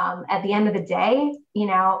 At the end of the day,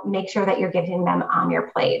 make sure that you're getting them on your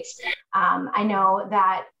plate. I know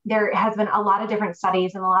that there has been a lot of different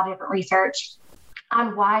studies and a lot of different research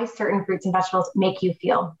on why certain fruits and vegetables make you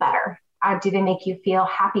feel better. Do they make you feel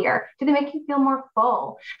happier? Do they make you feel more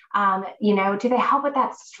full? Do they help with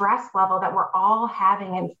that stress level that we're all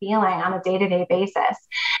having and feeling on a day-to-day basis?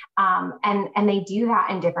 And they do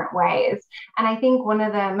that in different ways. And I think one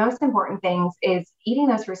of the most important things is eating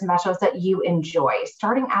those fruits and vegetables that you enjoy,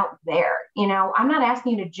 starting out there. I'm not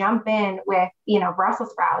asking you to jump in with,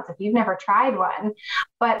 Brussels sprouts if you've never tried one,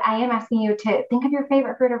 but I am asking you to think of your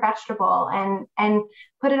favorite fruit or vegetable and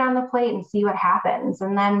put it on the plate and see what happens.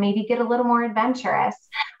 And then maybe get a little more adventurous.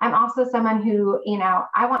 I'm also someone who,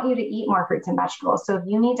 I want you to eat more fruits and vegetables. So if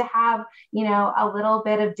you need to have, a little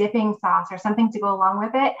bit of dipping sauce or something to go along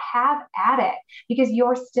with it, have at it, because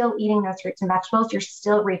you're still eating those fruits and vegetables. You're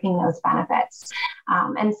still reaping those benefits.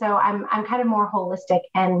 And so I'm kind of more holistic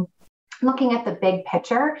and looking at the big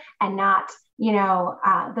picture and not,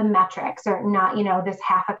 the metrics, or not, this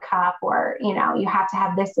half a cup, or, you have to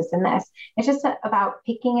have this, and this. It's just about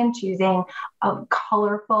picking and choosing a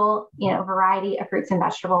colorful, variety of fruits and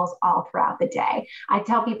vegetables all throughout the day. I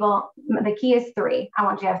tell people the key is 3. I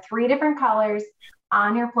want you to have 3 different colors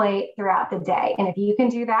on your plate throughout the day. And if you can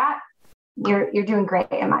do that, you're doing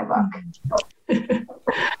great in my book.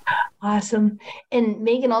 Awesome. And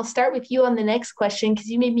Megan, I'll start with you on the next question, because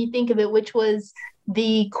you made me think of it, which was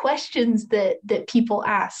the questions that people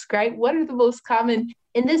ask, right? What are the most common?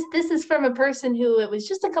 And this is from a person who, it was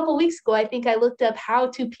just a couple weeks ago, I think I looked up how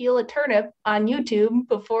to peel a turnip on YouTube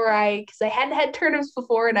because I hadn't had turnips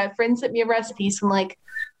before, and a friend sent me a recipe. So I'm like,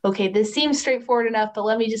 okay, this seems straightforward enough, but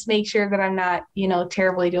let me just make sure that I'm not,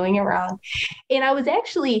 terribly doing it wrong. And I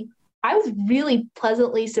was really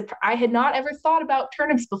pleasantly surprised. I had not ever thought about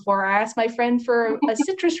turnips before. I asked my friend for a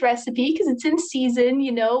citrus recipe because it's in season,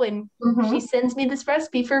 and she sends me this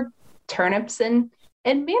recipe for turnips and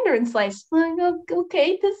mandarin slice. I'm like,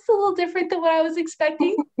 okay, this is a little different than what I was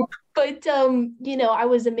expecting. But, I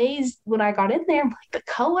was amazed when I got in there. I'm like, the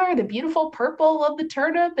color, the beautiful purple of the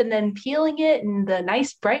turnip, and then peeling it, and the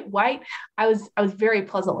nice bright white. I was very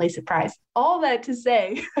pleasantly surprised. All that to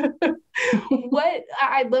say,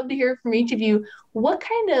 I'd love to hear from each of you. What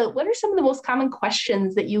are some of the most common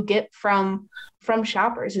questions that you get from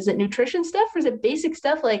shoppers? Is it nutrition stuff, or is it basic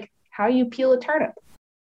stuff like how you peel a turnip?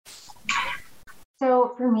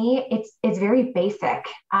 So for me, it's very basic.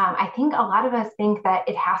 I think a lot of us think that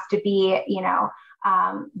it has to be,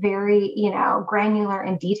 very, granular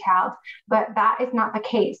and detailed, but that is not the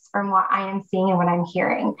case from what I am seeing and what I'm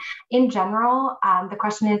hearing. In general, the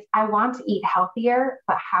question is, I want to eat healthier,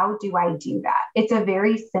 but how do I do that? It's a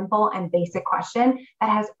very simple and basic question that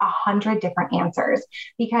has 100 different answers,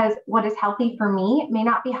 because what is healthy for me may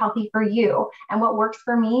not be healthy for you. And what works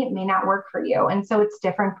for me may not work for you. And so it's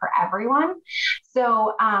different for everyone.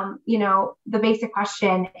 So, the basic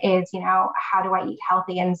question is, how do I eat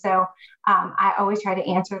healthy? And so I always try to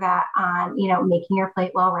answer that on, making your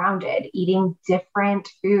plate well-rounded, eating different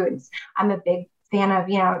foods. I'm a big fan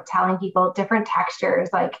of, telling people different textures,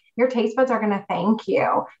 like your taste buds are going to thank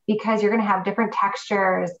you, because you're going to have different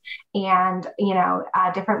textures and,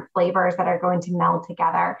 different flavors that are going to meld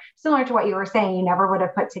together. Similar to what you were saying, you never would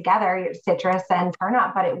have put together your citrus and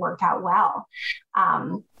turnip, but it worked out well.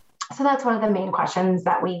 So that's one of the main questions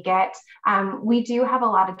that we get. We do have a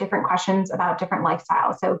lot of different questions about different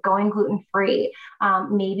lifestyles. So going gluten-free,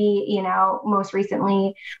 maybe, most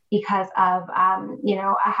recently because of,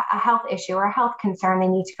 a health issue or a health concern, they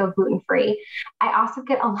need to go gluten-free. I also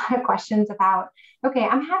get a lot of questions about, okay,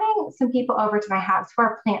 I'm having some people over to my house who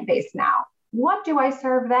are plant-based now. What do I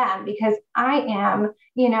serve them? Because I am,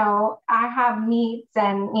 I have meats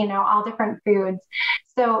and, all different foods.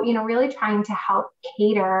 So, really trying to help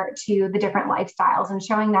cater to the different lifestyles and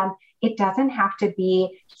showing them it doesn't have to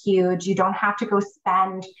be huge. You don't have to go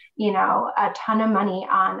spend, a ton of money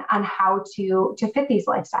on how to fit these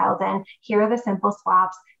lifestyles in. Here are the simple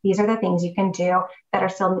swaps. These are the things you can do that are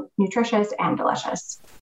still nutritious and delicious.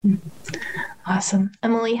 Awesome.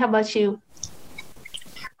 Emily, how about you?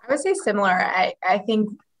 I would say similar. I think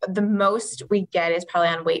the most we get is probably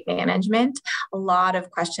on weight management. A lot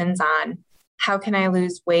of questions on how can I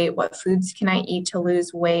lose weight? What foods can I eat to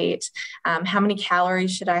lose weight? How many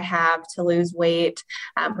calories should I have to lose weight?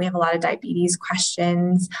 We have a lot of diabetes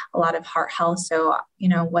questions, a lot of heart health. So,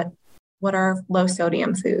 what are low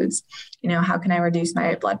sodium foods? How can I reduce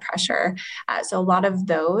my blood pressure? So a lot of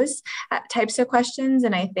those types of questions.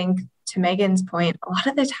 And I think, to Megan's point, a lot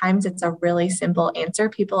of the times it's a really simple answer.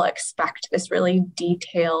 People expect this really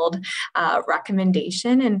detailed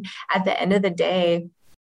recommendation. And at the end of the day,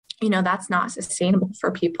 that's not sustainable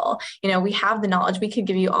for people. We have the knowledge. We could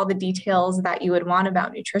give you all the details that you would want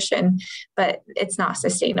about nutrition, but it's not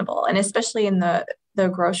sustainable. And especially in the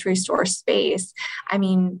grocery store space,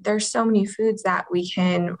 there's so many foods that we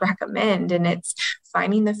can recommend, and it's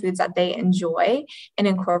finding the foods that they enjoy and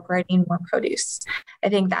incorporating more produce. I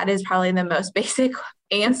think that is probably the most basic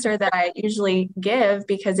answer that I usually give,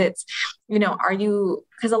 because it's,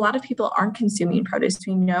 because a lot of people aren't consuming produce.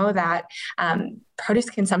 We know that produce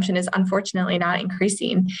consumption is unfortunately not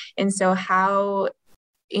increasing. And so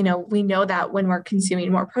we know that when we're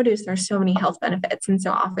consuming more produce, there's so many health benefits. And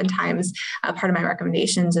so oftentimes part of my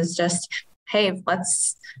recommendations is just, hey,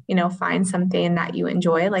 let's, find something that you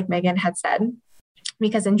enjoy, like Megan had said,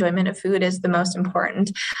 because enjoyment of food is the most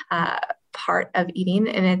important part of eating,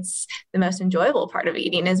 and it's the most enjoyable part of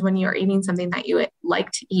eating is when you're eating something that you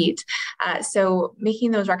like to eat. So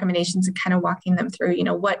making those recommendations and kind of walking them through,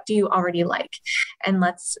 what do you already like? And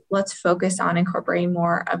let's focus on incorporating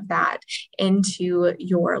more of that into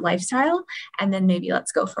your lifestyle. And then maybe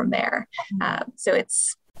let's go from there. So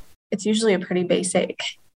it's usually a pretty basic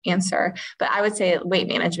answer, but I would say weight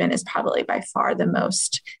management is probably by far the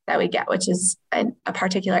most that we get, which is a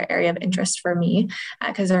particular area of interest for me,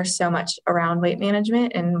 because there's so much around weight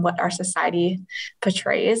management and what our society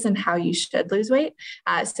portrays and how you should lose weight.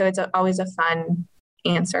 So it's always a fun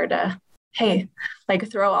answer to, hey, like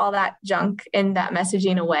throw all that junk and that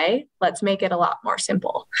messaging away. Let's make it a lot more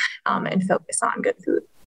simple and focus on good food.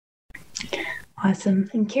 Awesome.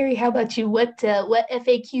 And Carrie, how about you? What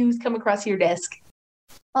FAQs come across your desk?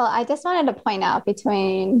 Well, I just wanted to point out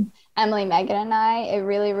between Emily, Megan, and I, it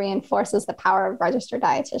really reinforces the power of registered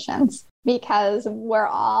dietitians, because we're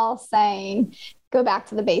all saying, go back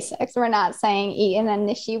to the basics. We're not saying eat in a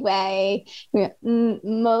niche way.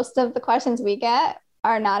 Most of the questions we get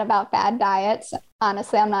are not about bad diets.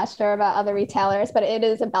 Honestly, I'm not sure about other retailers, but it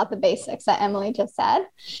is about the basics that Emily just said,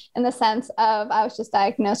 in the sense of, I was just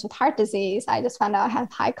diagnosed with heart disease. I just found out I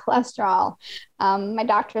have high cholesterol. My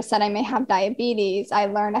doctor said I may have diabetes. I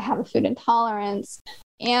learned I have a food intolerance.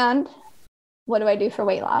 And what do I do for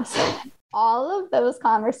weight loss? All of those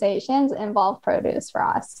conversations involve produce for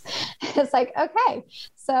us. It's like, okay,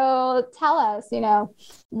 so tell us,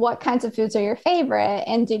 what kinds of foods are your favorite?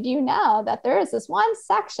 And did you know that there is this one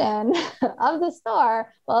section of the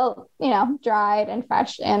store, well, dried and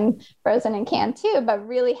fresh and frozen and canned too, but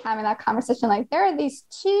really having that conversation, like there are these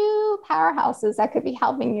two powerhouses that could be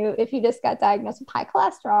helping you if you just got diagnosed with high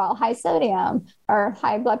cholesterol, high sodium, or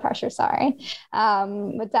high blood pressure,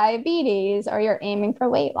 with diabetes, or you're aiming for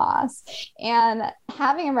weight loss. And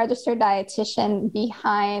having a registered dietitian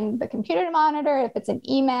behind the computer monitor, if it's an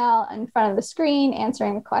email in front of the screen,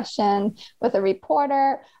 answering a question with a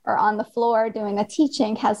reporter, or on the floor doing the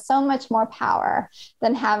teaching, has so much more power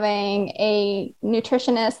than having a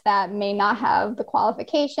nutritionist that may not have the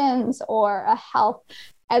qualifications, or a health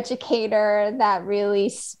educator that really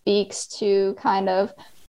speaks to kind of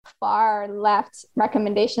far left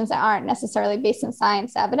recommendations that aren't necessarily based in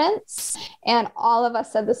science evidence. And all of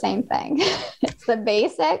us said the same thing. It's the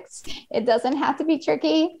basics. It doesn't have to be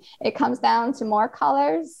tricky. It comes down to more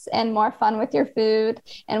colors and more fun with your food,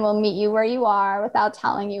 and we'll meet you where you are without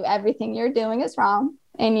telling you everything you're doing is wrong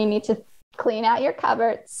and you need to clean out your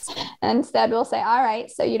cupboards. And instead, we'll say, all right,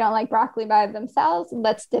 so you don't like broccoli by themselves,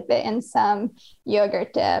 let's dip it in some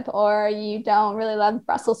yogurt dip. Or you don't really love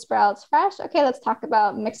Brussels sprouts fresh, okay, let's talk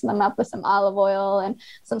about mixing them up with some olive oil and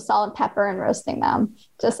some salt and pepper and roasting them.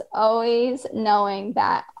 Just always knowing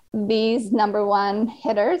that these number one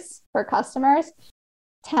hitters for customers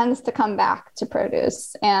tends to come back to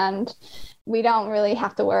produce. And we don't really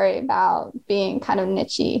have to worry about being kind of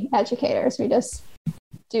niche educators. We just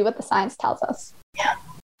do what the science tells us. Yeah.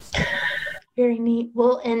 Very neat.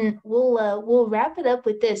 Well, and we'll wrap it up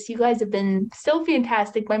with this. You guys have been so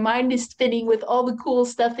fantastic. My mind is spinning with all the cool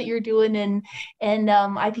stuff that you're doing, and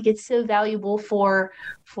I think it's so valuable for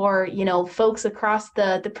folks across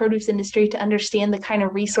the produce industry to understand the kind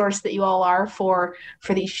of resource that you all are for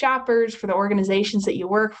these shoppers, for the organizations that you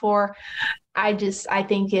work for. I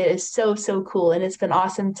think it is so cool, and it's been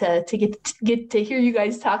awesome to get to hear you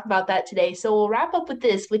guys talk about that today. So we'll wrap up with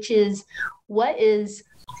this, which is,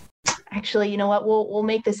 actually, you know what? We'll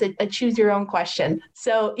make this a choose your own question.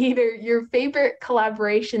 So either your favorite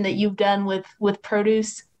collaboration that you've done with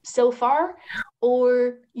produce so far,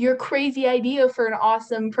 or your crazy idea for an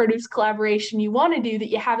awesome produce collaboration you want to do that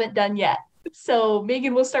you haven't done yet. So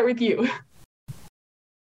Megan, we'll start with you.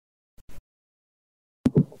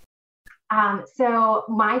 So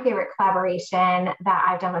my favorite collaboration that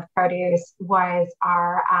I've done with produce was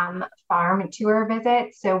our farm tour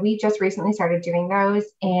visit. So we just recently started doing those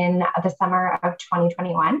in the summer of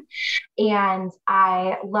 2021. And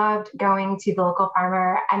I loved going to the local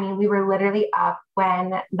farmer. I mean, we were literally up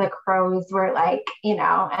when the crows were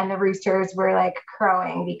and the roosters were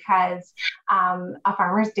crowing, because a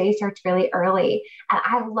farmer's day starts really early. And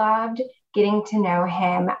I loved getting to know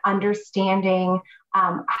him, understanding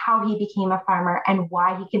how he became a farmer and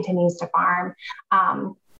why he continues to farm.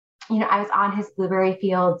 I was on his blueberry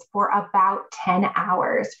fields for about 10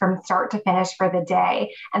 hours from start to finish for the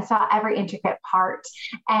day, and saw every intricate part.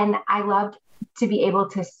 And I loved to be able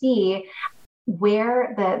to see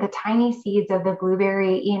where the tiny seeds of the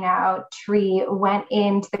blueberry, tree went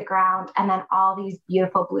into the ground, and then all these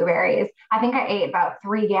beautiful blueberries. I think I ate about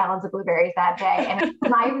 3 gallons of blueberries that day, and it's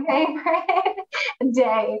my favorite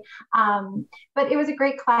day. But it was a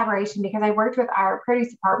great collaboration because I worked with our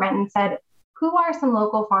produce department and said, who are some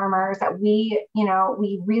local farmers that we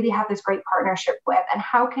really have this great partnership with, and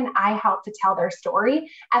how can I help to tell their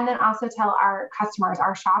story? And then also tell our customers,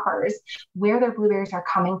 our shoppers, where their blueberries are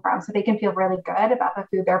coming from so they can feel really good about the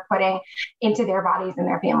food they're putting into their bodies and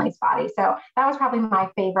their family's bodies. So that was probably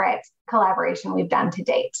my favorite collaboration we've done to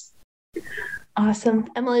date. Awesome.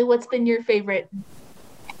 Emily, what's been your favorite?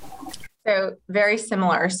 So very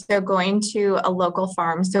similar. So going to a local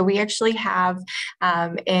farm. So we actually have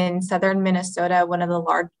in southern Minnesota, one of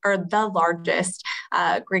the largest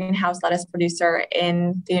greenhouse lettuce producer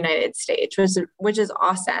in the United States, which is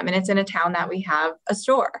awesome. And it's in a town that we have a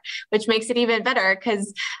store, which makes it even better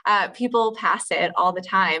because people pass it all the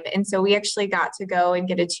time. And so we actually got to go and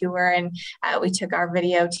get a tour, and we took our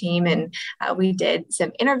video team and we did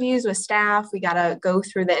some interviews with staff. We got to go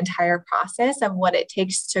through the entire process of what it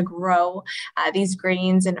takes to grow these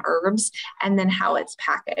greens and herbs, and then how it's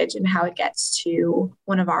packaged and how it gets to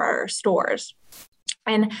one of our stores.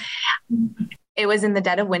 And it was in the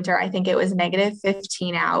dead of winter. I think it was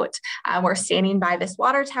 -15 out. We're standing by this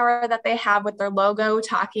water tower that they have with their logo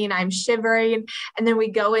talking. I'm shivering. And then we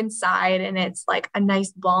go inside and it's like a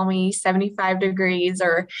nice balmy 75 degrees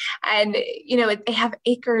they have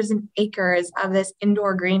acres and acres of this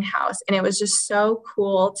indoor greenhouse. And it was just so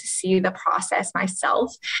cool to see the process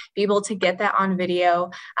myself, be able to get that on video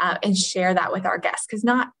and share that with our guests. Because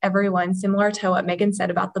not everyone, similar to what Megan said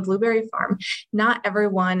about the blueberry farm, not every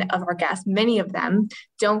one of our guests, many of them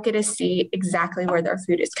don't get to see exactly where their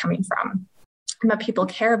food is coming from. But people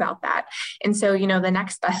care about that. And so, the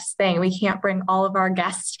next best thing, we can't bring all of our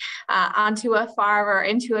guests onto a farm or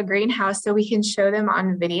into a greenhouse, so we can show them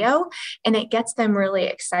on video, and it gets them really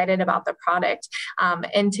excited about the product.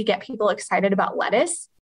 And to get people excited about lettuce,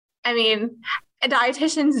 I mean, a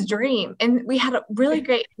dietitian's dream. And we had a really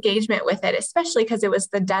great engagement with it, especially because it was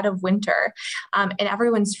the dead of winter and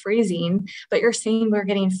everyone's freezing, but you're seeing we're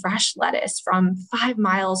getting fresh lettuce from 5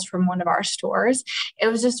 miles from one of our stores. It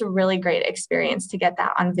was just a really great experience to get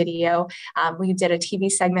that on video. We did a TV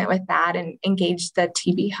segment with that and engaged the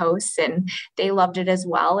TV hosts, and they loved it as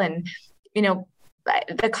well. And,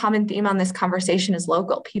 the common theme on this conversation is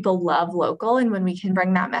local. People love local. And when we can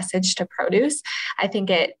bring that message to produce, I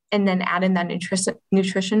think and then add in that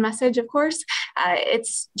nutrition message, of course,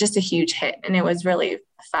 it's just a huge hit. And it was really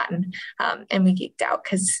fun. And we geeked out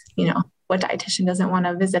because, what dietitian doesn't want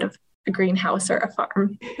to visit a greenhouse or a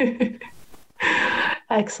farm?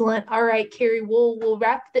 Excellent. All right, Carrie, we'll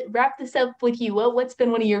wrap this up with you. What's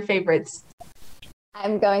been one of your favorites?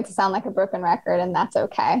 I'm going to sound like a broken record, and that's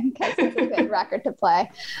okay because it's a good record to play.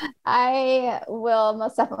 I will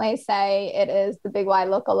most definitely say it is the Big Y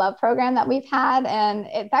Local Love program that we've had. And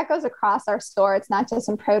that goes across our store. It's not just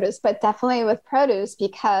in produce, but definitely with produce,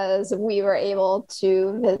 because we were able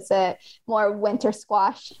to visit more winter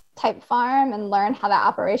squash type farm and learn how the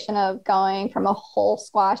operation of going from a whole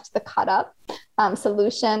squash to the cut up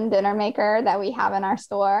solution dinner maker that we have in our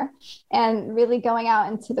store, and really going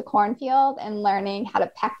out into the cornfield and learning how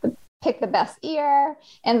to pick the best ear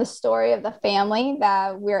and the story of the family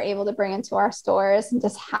that we're able to bring into our stores, and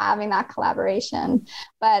just having that collaboration.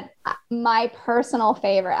 But my personal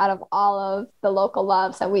favorite out of all of the local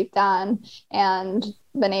loves that we've done and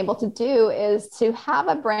been able to do is to have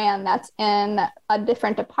a brand that's in a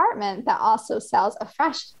different department that also sells a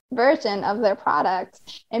fresh version of their product,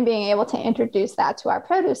 and being able to introduce that to our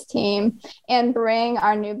produce team and bring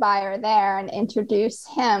our new buyer there and introduce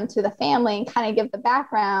him to the family and kind of give the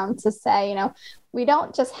background to say, we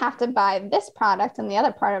don't just have to buy this product in the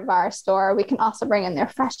other part of our store. We can also bring in their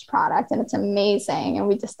fresh product, and it's amazing, and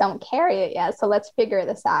we just don't carry it yet. So let's figure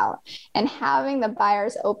this out. And having the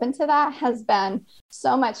buyers open to that has been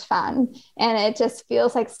so much fun. And it just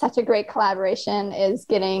feels like such a great collaboration is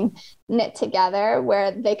getting knit together,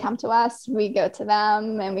 where they come to us, we go to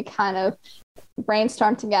them, and we kind of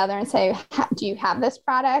brainstorm together and say, do you have this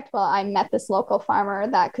product? Well, I met this local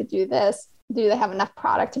farmer that could do this. Do they have enough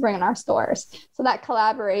product to bring in our stores? So that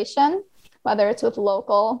collaboration, whether it's with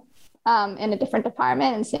local in a different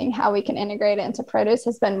department and seeing how we can integrate it into produce,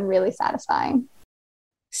 has been really satisfying.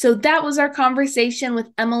 So that was our conversation with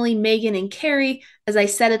Emily, Megan, and Carrie. As I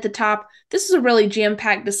said at the top, this is a really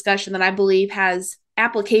jam-packed discussion that I believe has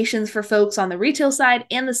applications for folks on the retail side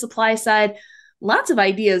and the supply side. Lots of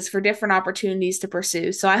ideas for different opportunities to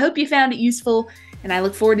pursue. So I hope you found it useful, and I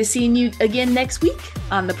look forward to seeing you again next week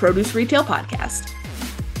on the Produce Retail Podcast.